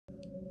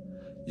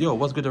Yo,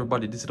 what's good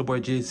everybody? This is the boy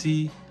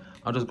JC.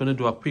 I'm just going to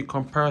do a quick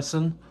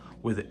comparison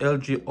with the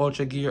LG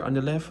Ultra Gear on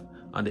the left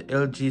and the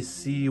LG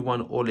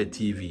C1 OLED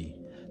TV.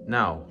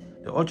 Now,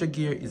 the Ultra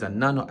Gear is a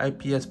nano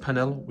IPS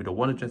panel with a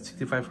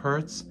 165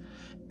 Hz,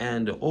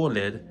 and the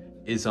OLED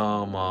is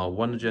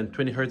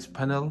 120 Hz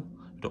panel,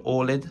 the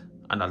OLED,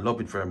 and I love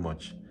it very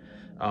much.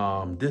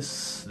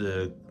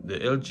 The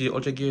LG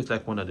Ultra Gear is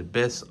like one of the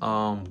best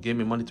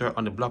gaming monitor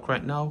on the block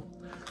right now.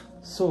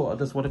 So I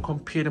just want to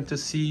compare them to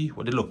see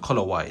what they look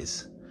color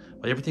wise.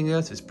 But everything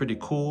else is pretty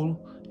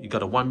cool. You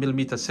got a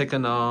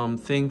 1mm2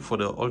 thing for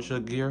the Ultra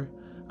Gear,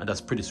 and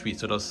that's pretty sweet.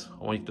 So I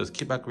want you to just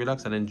keep back,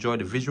 relax, and enjoy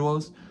the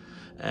visuals.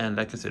 And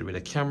like I said, with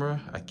I'm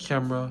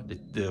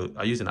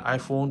using an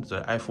iPhone. So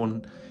the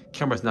iPhone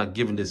camera is not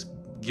giving this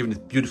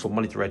beautiful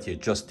monitor right here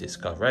justice.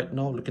 Cause right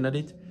now, looking at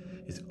it,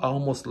 it's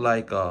almost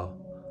like a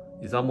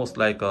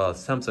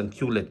Samsung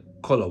QLED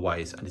color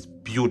wise, and it's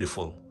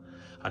beautiful.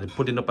 And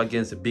put it up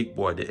against the big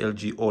boy, the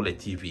LG OLED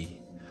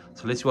TV.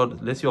 So let's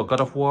see what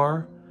God of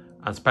War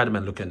and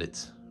Spider-Man look at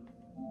it.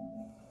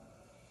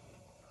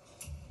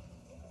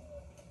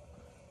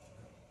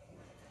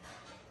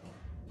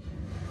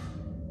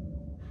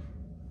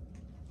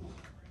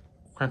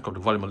 Crank up the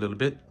volume a little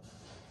bit.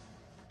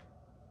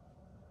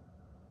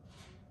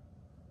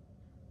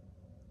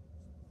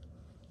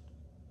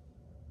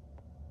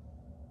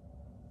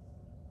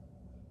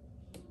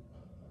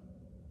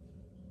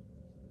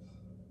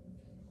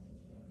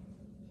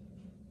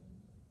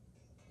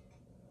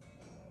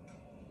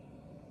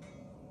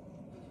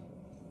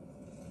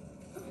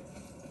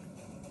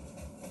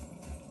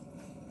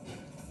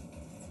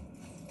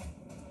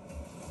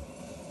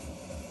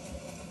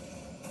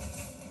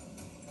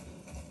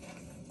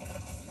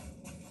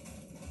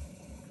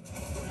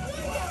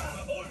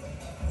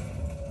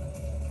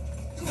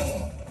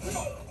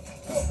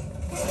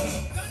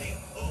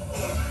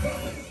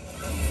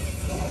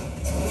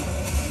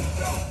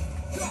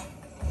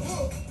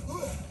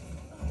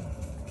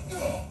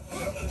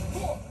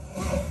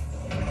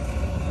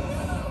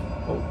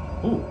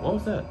 Oh, what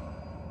was that?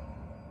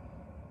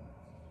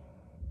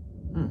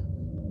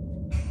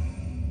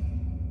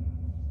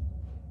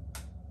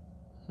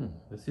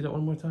 Let's see that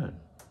one more time.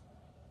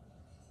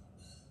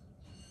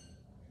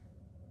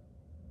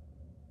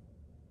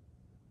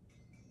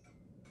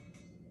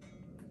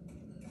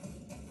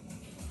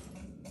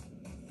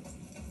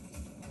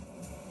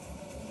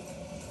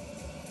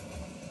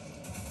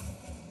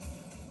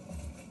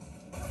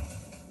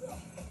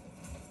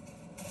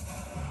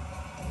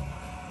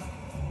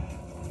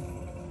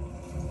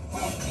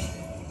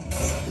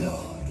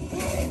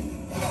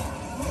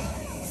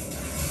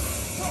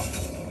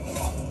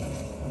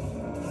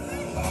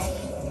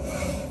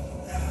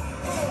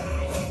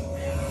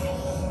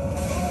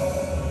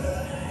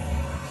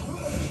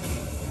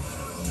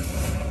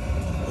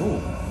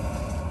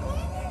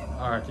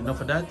 Alright,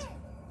 enough of that.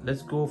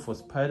 Let's go for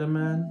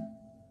Spider-Man.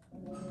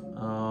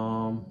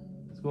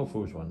 Let's go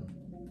for which one?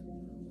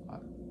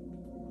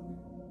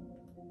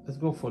 Let's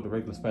go for the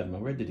regular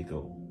Spider-Man. Where did he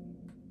go?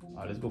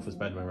 Alright, let's go for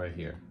Spider-Man right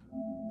here.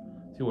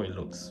 See how it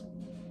looks.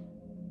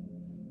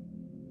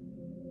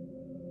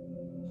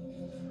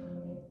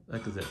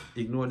 Like I said,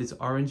 ignore this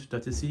orange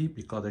that you see,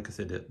 because like I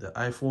said, the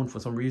iPhone for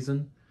some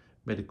reason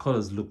made the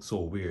colors look so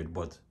weird,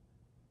 but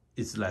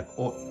it's like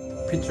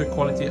picture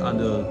quality on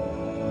the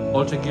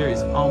Ultra Gear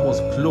is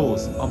almost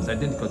close, almost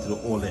identical to the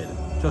OLED.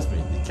 Trust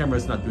me, the camera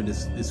is not doing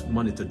this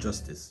monitor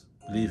justice.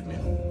 Believe me.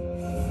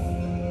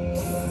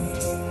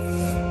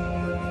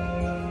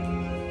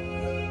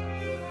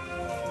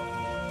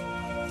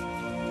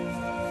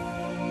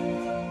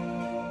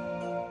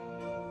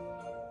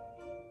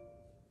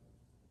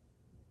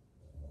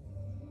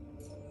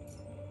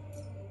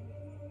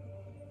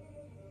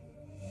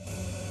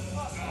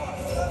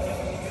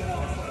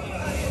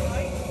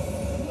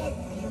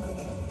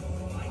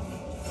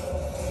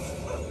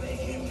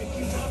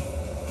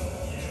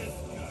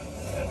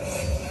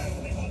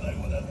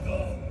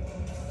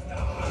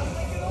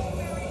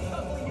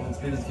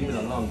 It's taken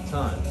a long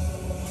time.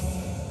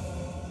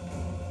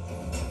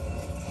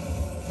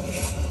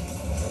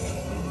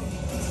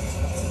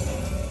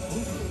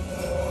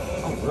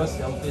 I'm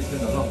rusty. I'm playing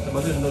a long time.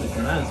 I didn't know the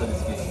commands of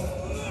this game.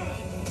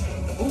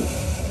 Ooh.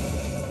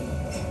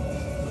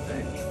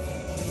 Okay.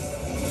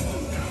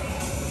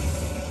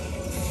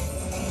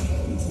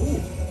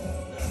 Ooh.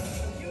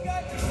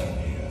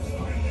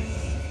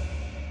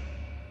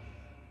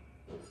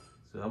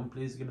 So I'm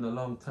playing this game in a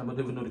long time. I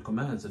don't even know the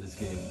commands of this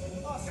game.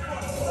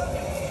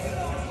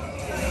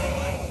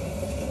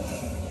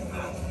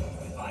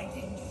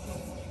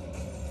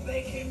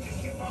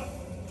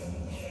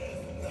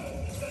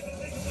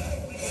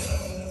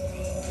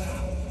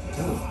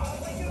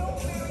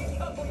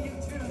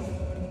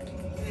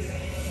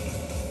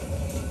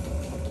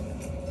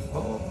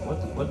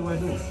 What do I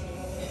do?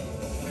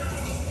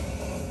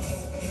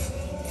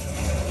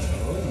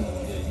 Oh,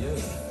 yeah.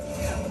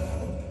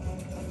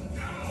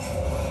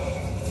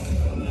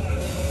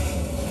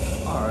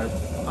 Alright,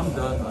 I'm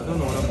done. I don't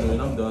know what I'm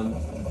doing. I'm done.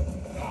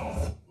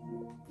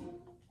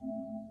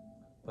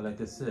 But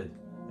like I said,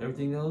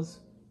 everything else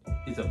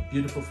It's a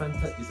beautiful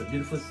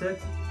set,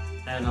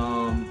 and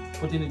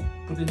putting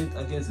it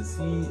against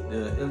the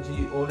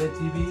LG OLED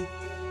TV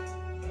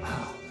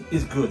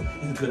is good.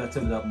 It's good, I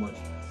tell you that much.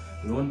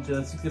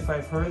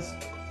 165 Hz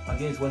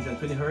against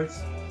 120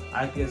 Hz,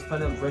 IPS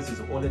panel versus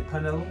OLED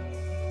panel.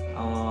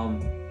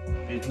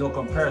 There's no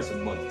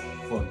comparison, but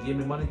for a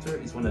gaming monitor,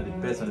 it's one of the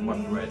best on the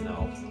market right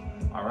now.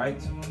 Alright,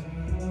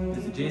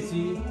 this is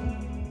JC.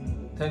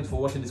 Thanks for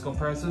watching this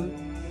comparison.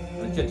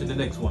 Let's get to the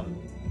next one.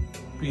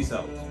 Peace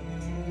out.